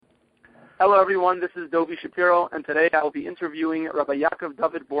Hello, everyone. This is Dovid Shapiro, and today I will be interviewing Rabbi Yakov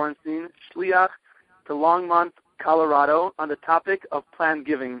Dovid Borenstein, Shliach to Longmont, Colorado, on the topic of planned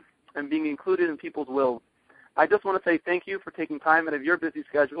giving and being included in people's will. I just want to say thank you for taking time out of your busy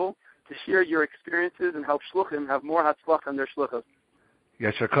schedule to share your experiences and help shluchim have more hatzlach on their shluchos.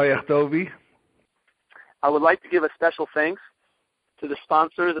 Yasher koyach, Dovi. I would like to give a special thanks to the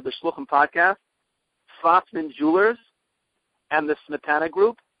sponsors of the Shluchim podcast, Schwarzman Jewelers, and the Smetana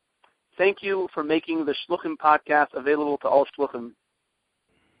Group. Thank you for making the Shluchim podcast available to all Shluchim.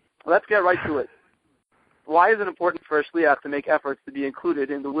 Let's get right to it. Why is it important for a Shliach to make efforts to be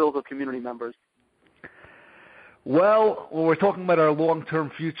included in the wills of community members? Well, when we're talking about our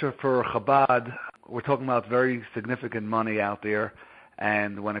long-term future for Chabad, we're talking about very significant money out there.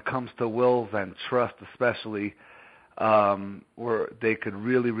 And when it comes to wills and trust especially, where they could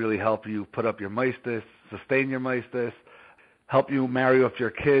really, really help you put up your maistis, sustain your maistis, help you marry off your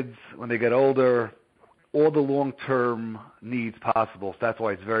kids when they get older, all the long-term needs possible. So that's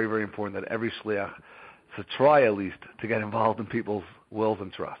why it's very, very important that every shliach should try at least to get involved in people's wills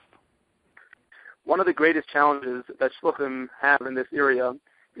and trust. One of the greatest challenges that shluchim have in this area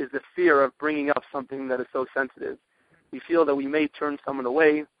is the fear of bringing up something that is so sensitive. We feel that we may turn someone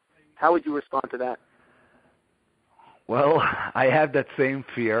away. How would you respond to that? Well, I have that same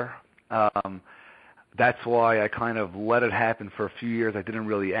fear. That's why I kind of let it happen for a few years. I didn't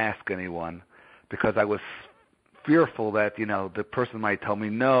really ask anyone because I was fearful that, the person might tell me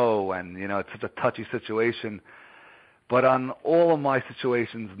no, and, it's such a touchy situation. But on all of my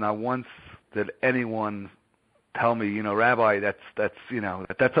situations, not once did anyone tell me, Rabbi,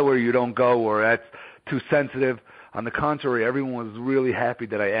 that's where you don't go, or that's too sensitive. On the contrary, everyone was really happy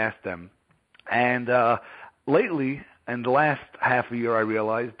that I asked them. And lately, in the last half a year, I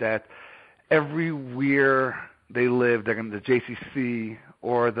realized that everywhere they live, they're going to the JCC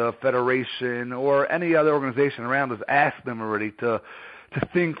or the Federation or any other organization around us ask them already to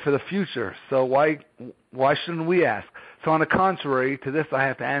think for the future. So why shouldn't we ask? So on the contrary to this, I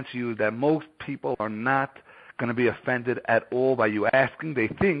have to answer you that most people are not going to be offended at all by you asking. They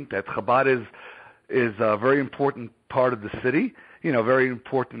think that Chabad is a very important part of the city, very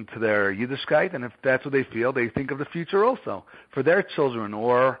important to their Yiddishkeit, and if that's what they feel, they think of the future also for their children,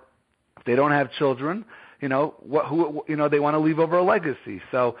 or if they don't have children, they want to leave over a legacy.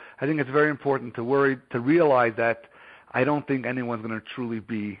 So I think it's very important to realize that I don't think anyone's going to truly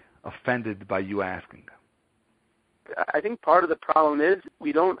be offended by you asking. I think part of the problem is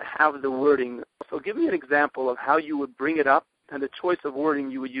we don't have the wording. So give me an example of how you would bring it up and the choice of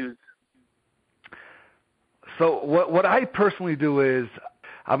wording you would use. So what I personally do is,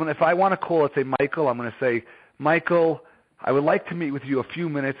 if I want to call it, say, Michael, I'm going to say, Michael, I would like to meet with you a few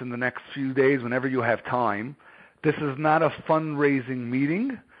minutes in the next few days whenever you have time. This is not a fundraising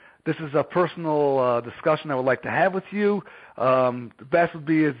meeting. This is a personal discussion I would like to have with you. The best would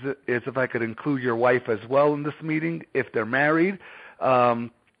be is if I could include your wife as well in this meeting, if they're married.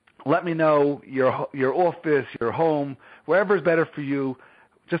 Let me know your office, your home, wherever is better for you.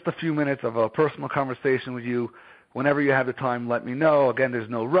 Just a few minutes of a personal conversation with you. Whenever you have the time, let me know. Again, there's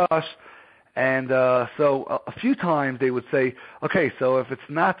no rush. And so a few times they would say, okay, so if it's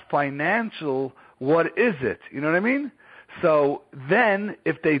not financial, what is it? You know what I mean? So then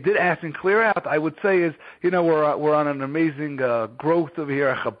if they did ask and clear out, I would say is, we're on an amazing growth over here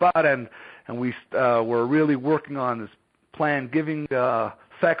at Chabad, and we're really working on this planned giving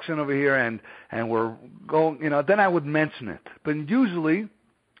section over here, and we're going, then I would mention it. But usually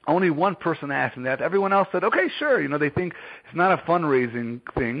only one person asking that. Everyone else said, okay, sure. They think it's not a fundraising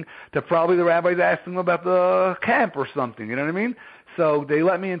thing. That probably the rabbi's asking them about the camp or something. You know what I mean? So they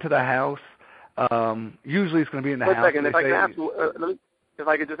let me into the house. Usually it's going to be in the house. Wait a second. If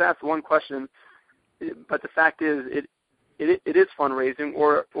I could just ask one question. But the fact is, it is fundraising,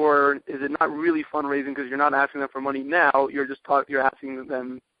 or is it not really fundraising because you're not asking them for money now? You're asking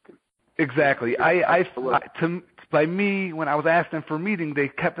them. Exactly. By me, when I was asking them for a meeting, they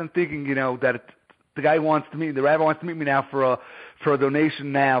kept on thinking, that the rabbi wants to meet me now for a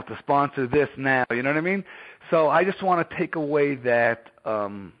donation now, to sponsor this now. You know what I mean? So I just want to take away that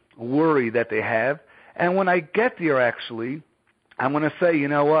worry that they have. And when I get there, actually, I'm going to say, you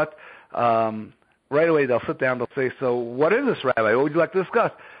know what? Right away, they'll sit down. They'll say, so what is this, Rabbi? What would you like to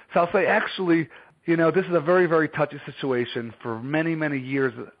discuss? So I'll say, actually, this is a very, very touchy situation. For many, many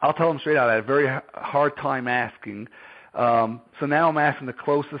years, I'll tell them straight out, I had a very hard time asking. So now I'm asking the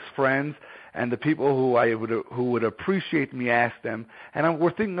closest friends and the people who would appreciate me ask them. And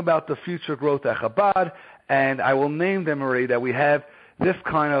we're thinking about the future growth at Chabad, and I will name them already that we have this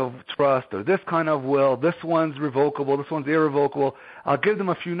kind of trust or this kind of will, this one's revocable, this one's irrevocable. I'll give them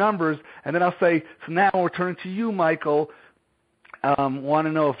a few numbers, and then I'll say, so now we'll turn to you, Michael. Want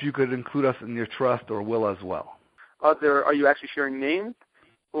to know if you could include us in your trust or will as well. Are you actually sharing names?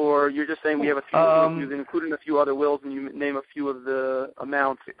 Or you're just saying we have a few, you've included a few other wills and you name a few of the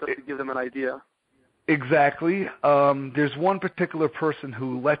amounts just to give them an idea? Exactly. There's one particular person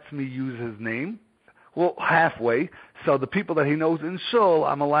who lets me use his name, well, halfway. So the people that he knows in Shul,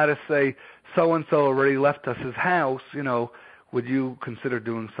 I'm allowed to say, so-and-so already left us his house, would you consider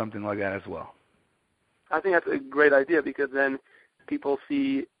doing something like that as well? I think that's a great idea because then people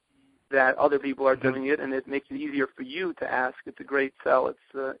see that other people are doing it, and it makes it easier for you to ask. It's a great sell. It's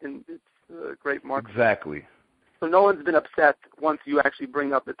a great market. Exactly. So no one's been upset once you actually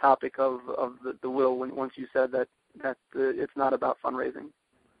bring up the topic of the will. Once you said that it's not about fundraising.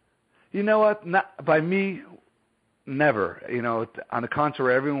 You know what? Not by me, never. On the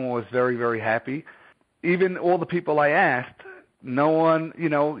contrary, everyone was very, very happy. Even all the people I asked, no one.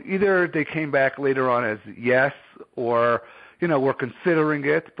 Either they came back later on as yes or. We're considering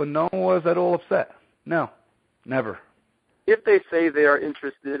it, but no one was at all upset. No, never. If they say they are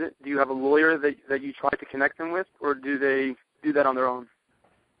interested, do you have a lawyer that you try to connect them with, or do they do that on their own?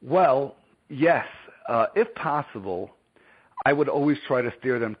 Well, yes. If possible, I would always try to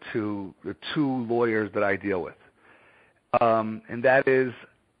steer them to the two lawyers that I deal with. And that is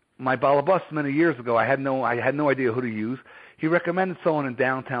my balabas many years ago. I had no idea who to use. He recommended someone in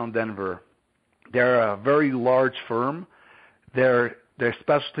downtown Denver. They're a very large firm. Their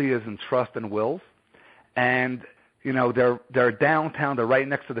specialty is in trust and wills, and they're downtown. They're right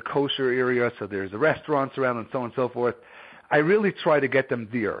next to the kosher area, so there's the restaurants around and so on and so forth. I really try to get them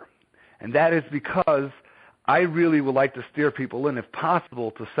there, and that is because I really would like to steer people in, if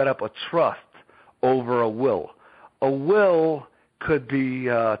possible, to set up a trust over a will. A will could be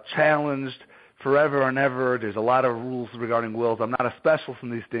challenged forever and ever. There's a lot of rules regarding wills. I'm not a specialist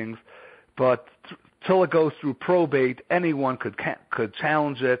in these things, but till it goes through probate, anyone could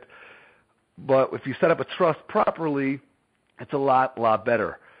challenge it. But if you set up a trust properly, it's a lot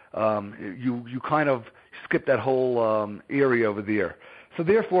better. You kind of skip that whole area over there. So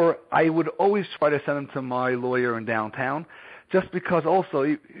therefore, I would always try to send him to my lawyer in downtown, just because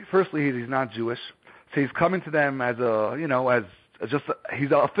also, firstly, he's not Jewish, so he's coming to them as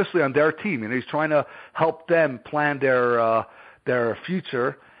he's officially on their team, and he's trying to help them plan their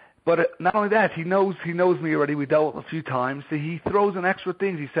future. But not only that, he knows me already. We dealt a few times. So he throws in extra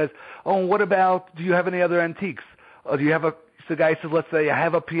things. He says, "Oh, and what about? Do you have any other antiques? Or do you have a?" So the guy says, "Let's say I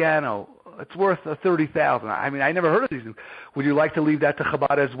have a piano. It's worth $30,000. I mean, I never heard of these things. Would you like to leave that to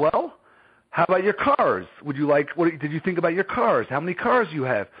Chabad as well? How about your cars? Would you like? What did you think about your cars? How many cars you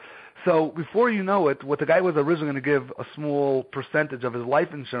have?" So before you know it, what the guy was originally going to give a small percentage of his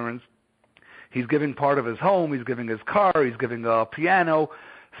life insurance, he's giving part of his home. He's giving his car. He's giving a piano.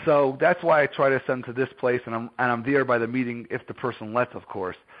 So that's why I try to send to this place, and I'm there by the meeting if the person lets, of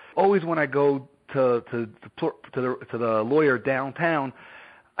course. Always when I go to the lawyer downtown,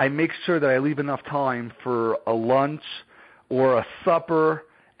 I make sure that I leave enough time for a lunch or a supper,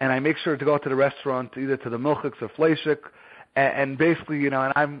 and I make sure to go to the restaurant, either to the Milchiks or Fleishik, and basically, and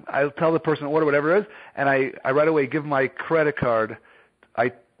I'll tell the person to order whatever it is, and I right away give my credit card.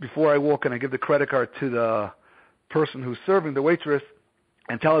 Before I walk in, I give the credit card to the person who's serving, the waitress,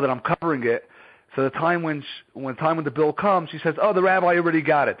 and tell her that I'm covering it. So the time when the bill comes, she says, "Oh, the rabbi already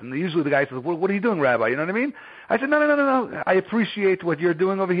got it." And usually the guy says, "What are you doing, rabbi?" You know what I mean? I said, No. I appreciate what you're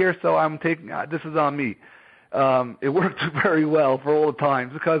doing over here, so I'm taking this is on me. It worked very well for all the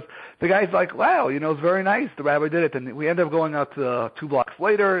times because the guy's like, "Wow, it's very nice. The rabbi did it." And we end up going out to 2 blocks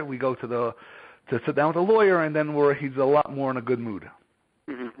later. We go to sit down with the lawyer, and then he's a lot more in a good mood.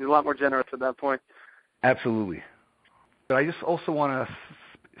 Mm-hmm. He's a lot more generous at that point. Absolutely. But I just also want to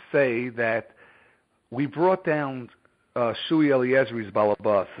say that we brought down Shui Eliezer's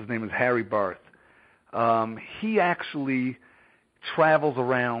balabas. His name is Harry Barth. He actually travels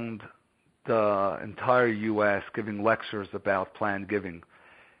around the entire U.S. giving lectures about planned giving.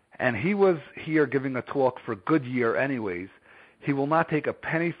 And he was here giving a talk for Goodyear anyways. He will not take a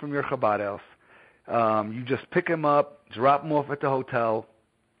penny from your Chabad house. You just pick him up, drop him off at the hotel.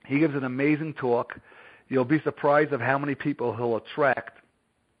 He gives an amazing talk. You'll be surprised of how many people he'll attract.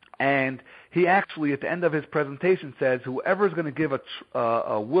 And he actually, at the end of his presentation, says whoever is going to give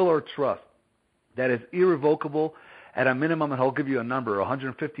a will or trust that is irrevocable at a minimum, and he'll give you a number,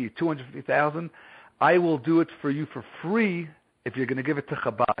 150, 250,000, I will do it for you for free if you're going to give it to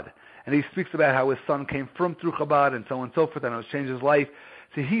Chabad. And he speaks about how his son came from through Chabad and so on and so forth, and it's changed his life.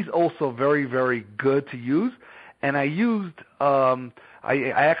 So he's also very, very good to use. and I used, I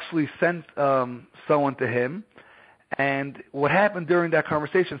actually sent someone to him, and what happened during that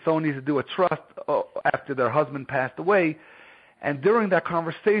conversation, someone needs to do a trust after their husband passed away, and during that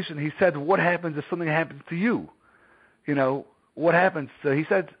conversation, he said, what happens if something happens to you? You know, what happens? So he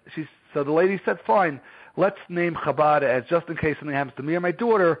said, so the lady said, fine, let's name Chabad as just in case something happens to me or my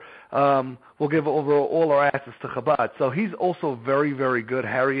daughter, we'll give over all our assets to Chabad. So he's also very, very good.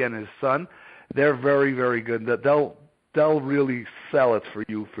 Harry and his son, they're very, very good. They'll really sell it for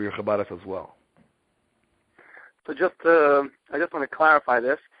you, for your Chabadis as well. So I just want to clarify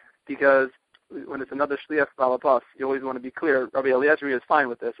this, because when it's another Shliach Balabas, you always want to be clear. Rabbi Eliezer is fine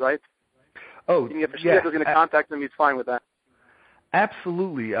with this, right? Oh, if the Shliach is going to contact him, he's fine with that.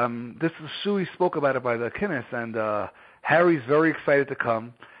 Absolutely. This is Shui spoke about it by the Kinnis, and Harry's very excited to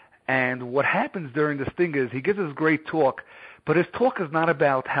come. And what happens during this thing is he gives us great talk, but his talk is not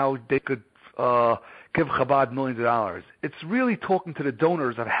about how they could give Chabad millions of dollars. It's really talking to the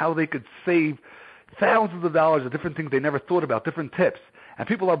donors of how they could save thousands of dollars of different things they never thought about, different tips. And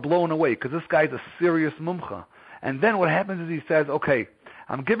people are blown away because this guy's a serious mumcha. And then what happens is he says, okay,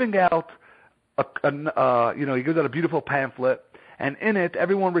 I'm giving out, he gives out a beautiful pamphlet, and in it,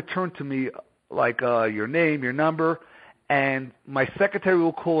 everyone returned to me like your name, your number, and my secretary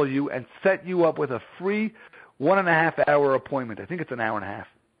will call you and set you up with a free 1.5 hour appointment. I think it's an hour and a half.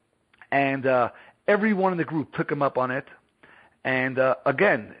 And everyone in the group took him up on it. And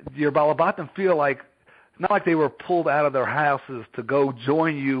again, your Balabatim feel like, not like they were pulled out of their houses to go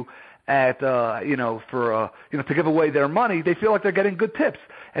join you at, to give away their money. They feel like they're getting good tips.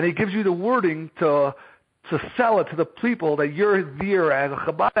 And he gives you the wording to sell it to the people that you're there as a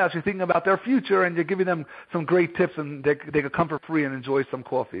Chabad house. You're thinking about their future, and you're giving them some great tips, and they could come for free and enjoy some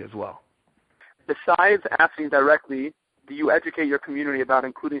coffee as well. Besides asking directly, do you educate your community about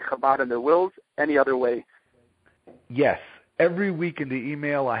including Chabad in their wills any other way? Yes. Every week in the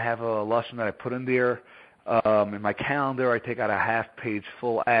email, I have a lashon that I put in there. In my calendar, I take out a half-page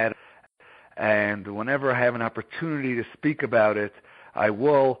full ad, and whenever I have an opportunity to speak about it, I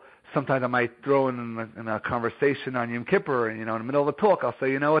will. Sometimes I might throw in a conversation on Yom Kippur, and in the middle of a talk, I'll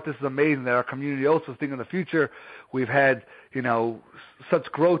say, what, this is amazing that our community also is thinking in the future. We've had, such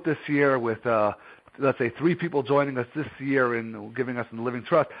growth this year with, let's say, 3 people joining us this year and giving us in the Living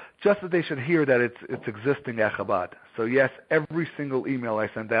Trust, just that they should hear that it's existing at Chabad. So yes, every single email I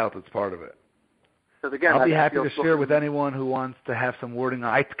send out is part of it. Again, I'll be happy to share with anyone who wants to have some wording.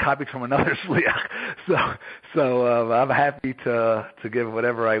 I copied from another shliach, so I'm happy to give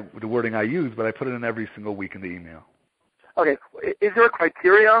the wording I use, but I put it in every single week in the email. Okay, is there a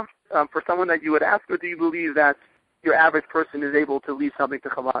criteria for someone that you would ask, or do you believe that your average person is able to leave something to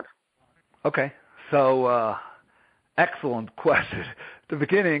Chabad? Okay, so excellent question. At the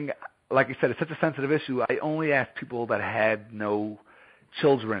beginning, like you said, it's such a sensitive issue. I only asked people that had no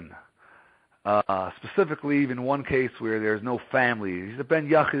children. Specifically, even one case where there's no family. He's a ben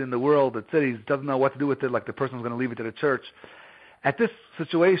yachid in the world. That's it. He doesn't know what to do with it. Like the person's going to leave it to the church. At this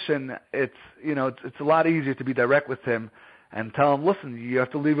situation, it's a lot easier to be direct with him and tell him, listen, you have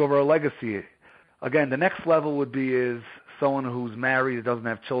to leave over a legacy. Again, the next level would be is someone who's married and doesn't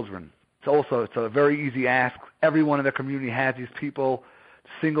have children. It's a very easy ask. Everyone in the community has these people,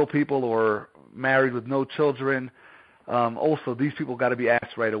 single people or married with no children. Also, these people got to be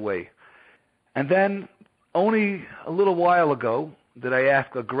asked right away. And then only a little while ago did I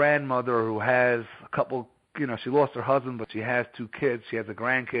ask a grandmother who has a couple, she lost her husband, but she has 2 kids. She has a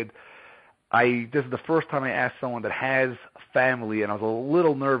grandkid. This is the first time I asked someone that has a family, and I was a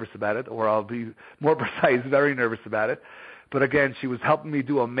little nervous about it, or I'll be more precise, very nervous about it. But again, she was helping me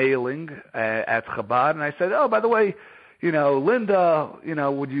do a mailing at Chabad, and I said, oh, by the way, Linda,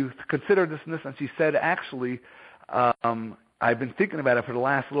 would you consider this and this? And she said, actually, I've been thinking about it for the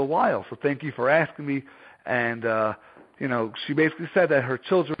last little while, so thank you for asking me. And, she basically said that her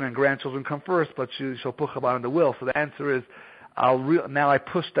children and grandchildren come first, but she'll put Chabad in the will. So the answer is, now I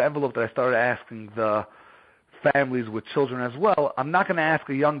pushed the envelope that I started asking the families with children as well. I'm not going to ask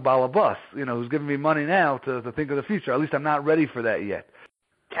a young balabas, who's giving me money now to think of the future. At least I'm not ready for that yet.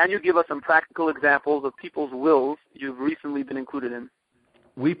 Can you give us some practical examples of people's wills you've recently been included in?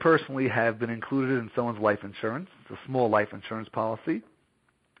 We personally have been included in someone's life insurance. It's a small life insurance policy.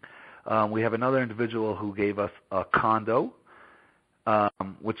 We have another individual who gave us a condo,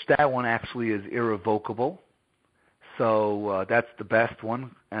 which that one actually is irrevocable. So that's the best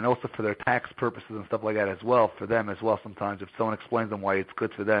one, and also for their tax purposes and stuff like that as well, for them as well sometimes. If someone explains them why it's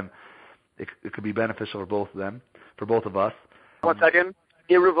good for them, it could be beneficial for both of them, for both of us. 1 second.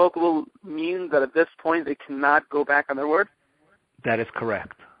 Irrevocable means that at this point they cannot go back on their word? That is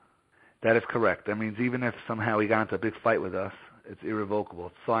correct. That is correct. That means even if somehow he got into a big fight with us, it's irrevocable.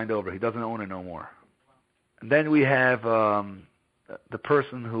 It's signed over. He doesn't own it no more. And then we have the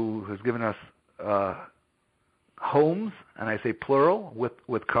person who has given us homes, and I say plural,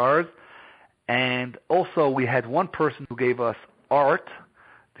 with cars. And also we had one person who gave us art.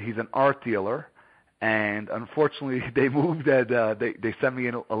 He's an art dealer. And unfortunately, they moved and they sent me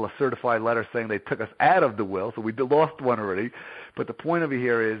a certified letter saying they took us out of the will, so we lost one already. But the point of it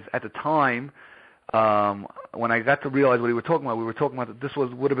here is, at the time, when I got to realize what we were talking about that this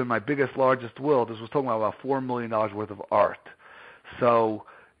would have been my biggest, largest will. This was talking about $4 million worth of art. So,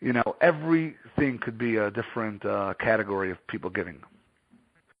 everything could be a different category of people giving.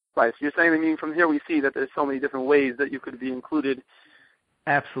 Right. So you're saying, from here we see that there's so many different ways that you could be included.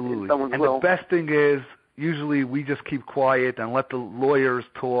 Absolutely. And the best thing is, usually we just keep quiet and let the lawyers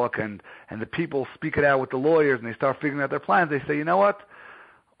talk, and the people speak it out with the lawyers, and they start figuring out their plans. They say, you know what?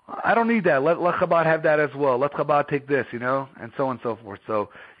 I don't need that. Let Chabad have that as well. Let Chabad take this, and so on and so forth.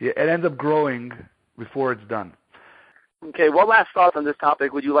 So it ends up growing before it's done. Okay. What last thoughts on this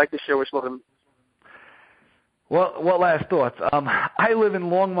topic would you like to share with Shluchim? Well, what last thoughts? I live in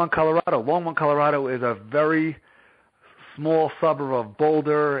Longmont, Colorado. Longmont, Colorado is a very small suburb of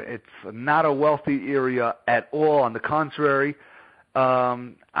Boulder. It's not a wealthy area at all. On the contrary,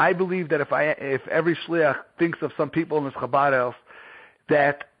 I believe that if every shliach thinks of some people in this Chabad house,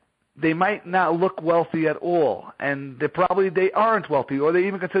 that they might not look wealthy at all, and they aren't wealthy, or they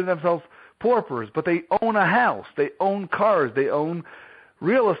even consider themselves paupers, but they own a house, they own cars, they own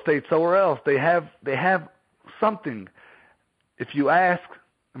real estate somewhere else. They have something. If you ask,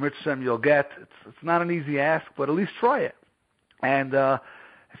 you'll get. It's not an easy ask, but at least try it. And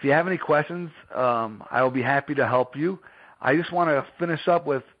if you have any questions, I will be happy to help you. I just want to finish up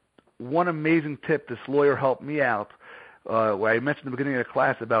with one amazing tip this lawyer helped me out, where I mentioned at the beginning of the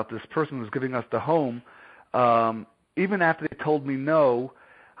class about this person who was giving us the home. Even after they told me no,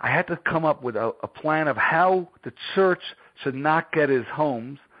 I had to come up with a plan of how the church should not get his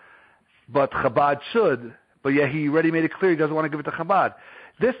homes, but Chabad should. But yet he already made it clear he doesn't want to give it to Chabad.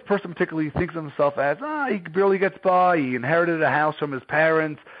 This person particularly thinks of himself as, he barely gets by. He inherited a house from his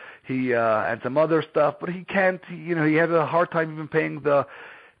parents, and some other stuff, but he can't. He has a hard time even paying the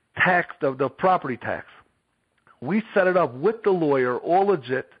tax, the property tax. We set it up with the lawyer, all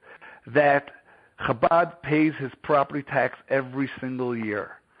legit, that Chabad pays his property tax every single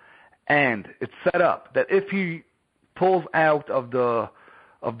year, and it's set up that if he pulls out of the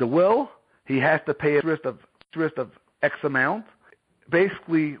will, he has to pay interest of X amount.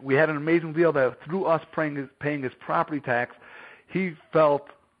 Basically, we had an amazing deal that through us paying his property tax, he felt,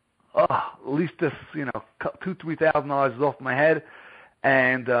 at least this, $2,000-$3,000 is off my head,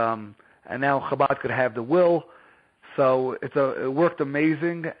 and now Chabad could have the will. So it worked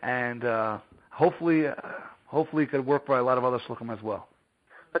amazing, and hopefully it could work for a lot of other shluchim as well.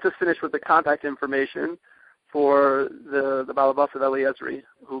 Let's just finish with the contact information for the Balabas of Eliezer,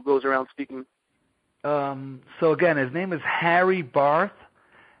 who goes around speaking. So again, his name is Harry Barth,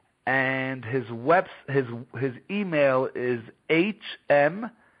 and his email is hmbfinlaw.com.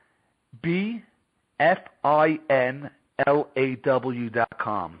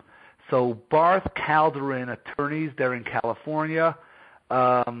 So Barth Calderon Attorneys, they're in California.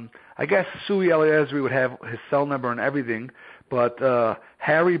 I guess Sui Eliezer would have his cell number and everything, but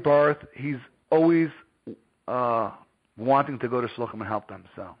Harry Barth, he's always wanting to go to shluchim and help them.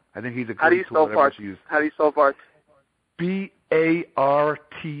 So I think he's a great tool to use. How do you spell Barth? Barth.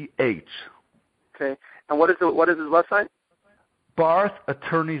 Okay. And what is his website?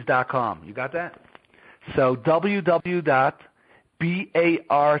 BarthAttorneys.com. You got that? So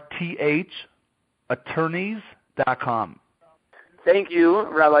www.barthattorneys.com. Thank you,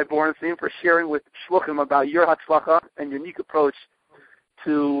 Rabbi Borenstein, for sharing with shluchim about your hatzlacha and unique approach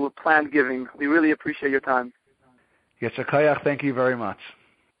to planned giving. We really appreciate your time. Yeshar Koyach, thank you very much.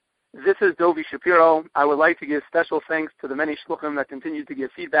 This is Dovid Shapiro. I would like to give special thanks to the many shluchim that continue to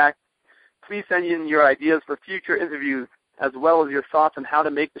give feedback. Please send in your ideas for future interviews, as well as your thoughts on how to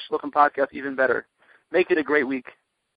make the Shluchim podcast even better. Make it a great week.